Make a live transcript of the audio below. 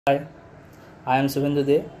Hi, I am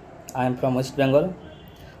Subhendu. I am from West Bengal.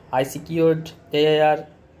 I secured AIR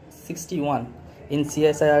 61 in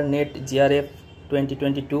CSIR NET GRF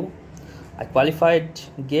 2022. I qualified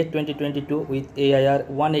GATE 2022 with AIR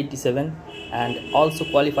 187 and also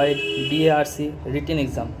qualified BARC written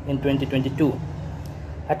exam in 2022.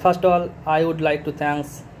 At first of all, I would like to thank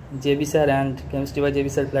Jbsir and Chemistry by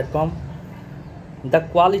Jbsir platform. The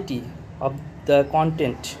quality of the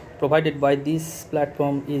content provided by this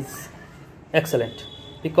platform is excellent,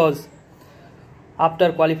 because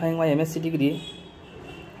after qualifying my M.Sc degree,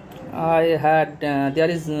 I had there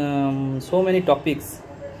is so many topics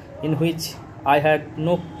in which I had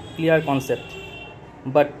no clear concept,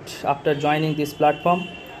 but after joining this platform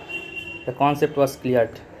the concept was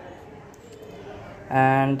cleared.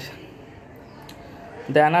 And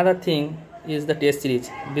the another thing is the test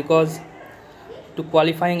series, because to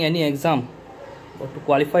qualifying any exam or to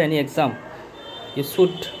qualify any exam you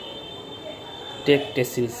should take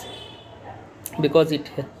test series, because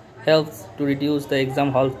it helps to reduce the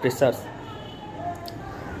exam hall pressures,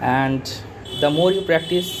 and the more you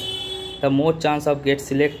practice the more chance of get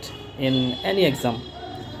select in any exam.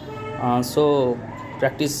 So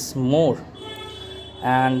practice more.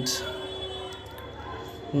 And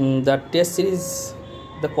the test series,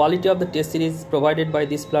 the quality of the test series provided by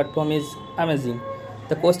this platform is amazing.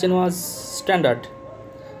 The question was standard,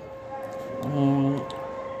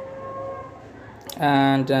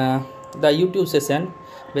 and the YouTube session,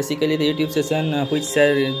 basically the YouTube session which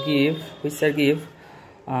sir give,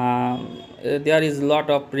 there is a lot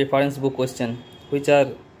of reference book question which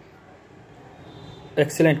are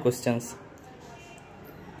excellent questions.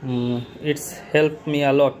 It's helped me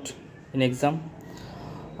a lot in exam.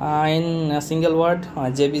 In a single word,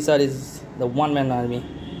 Jbsir is the one-man army,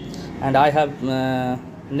 and I have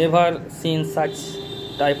never seen such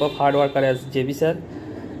type of hard worker as Jbsir.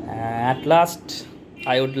 At last,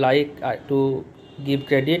 I would like to give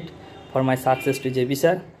credit for my success to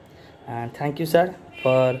Jbsir, and thank you, sir,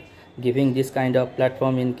 for giving this kind of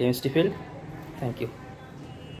platform in chemistry field. Thank you.